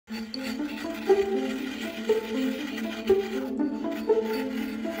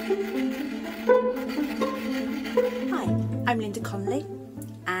Linda Connelly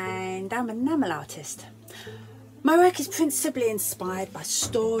and I'm an enamel artist. My work is principally inspired by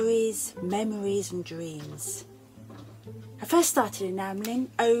stories, memories and dreams. I first started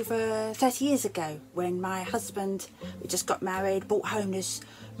enameling over 30 years ago when my husband, we just got married, brought home this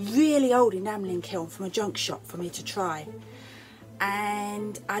really old enameling kiln from a junk shop for me to try.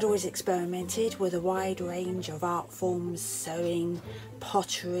 And I'd always experimented with a wide range of art forms: sewing,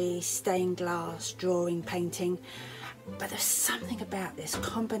 pottery, stained glass, drawing, painting. But there's something about this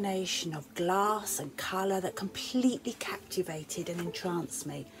combination of glass and colour that completely captivated and entranced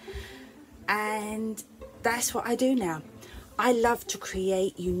me. And that's what I do now. I love to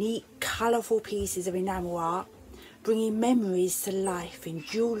create unique, colourful pieces of enamel art, bringing memories to life in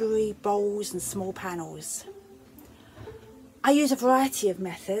jewellery, bowls and small panels. I use a variety of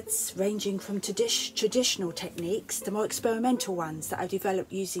methods, ranging from traditional techniques to more experimental ones that I've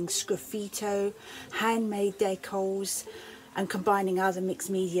developed using sgraffito, handmade decals and combining other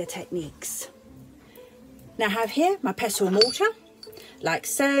mixed media techniques. Now I have here my pestle and mortar, like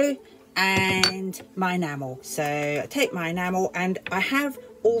so, and my enamel. So I take my enamel and I have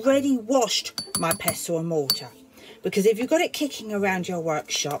already washed my pestle and mortar, because if you've got it kicking around your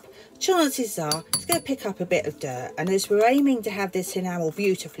workshop, chances are it's going to pick up a bit of dirt. And as we're aiming to have this enamel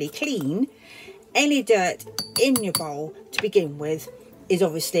beautifully clean, any dirt in your bowl to begin with is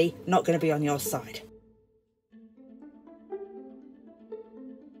obviously not going to be on your side.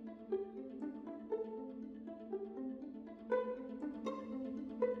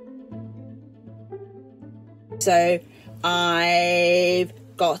 So I've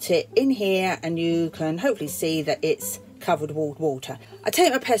got it in here and you can hopefully see that it's covered with water. I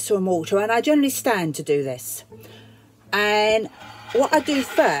take my pestle and mortar and I generally stand to do this. And what I do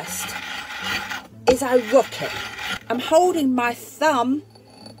first is I rock it. I'm holding my thumb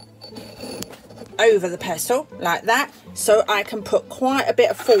over the pestle like that, so I can put quite a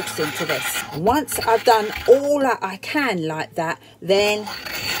bit of force into this. Once I've done all that I can like that, then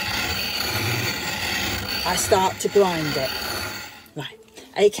I start to grind it. Right,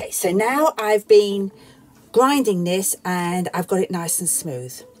 okay, so now I've been grinding this and I've got it nice and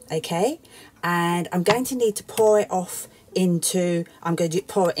smooth, okay? And I'm going to need to pour it into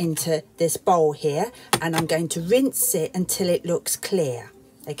this bowl here, and I'm going to rinse it until it looks clear,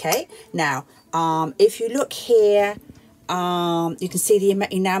 okay? Now, if you look here, you can see the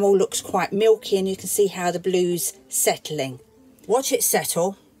enamel looks quite milky and you can see how the blue's settling. Watch it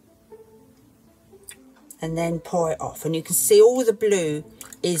settle and then pour it off, and you can see all the blue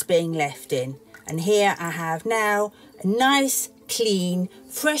is being left in. And here I have now a nice, clean,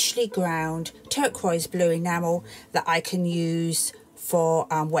 freshly ground turquoise blue enamel that I can use for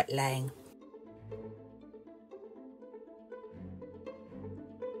wet laying.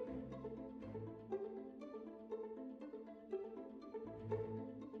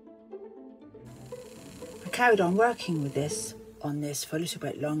 I carried on working with this on this for a little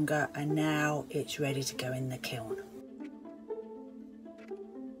bit longer, and now it's ready to go in the kiln.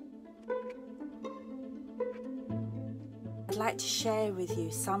 I'd like to share with you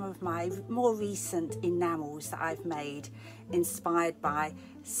some of my more recent enamels that I've made, inspired by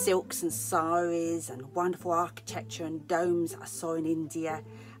silks and saris and wonderful architecture and domes I saw in India,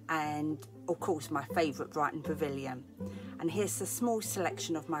 and of course my favourite Brighton Pavilion. And here's a small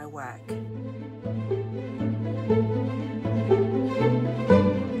selection of my work.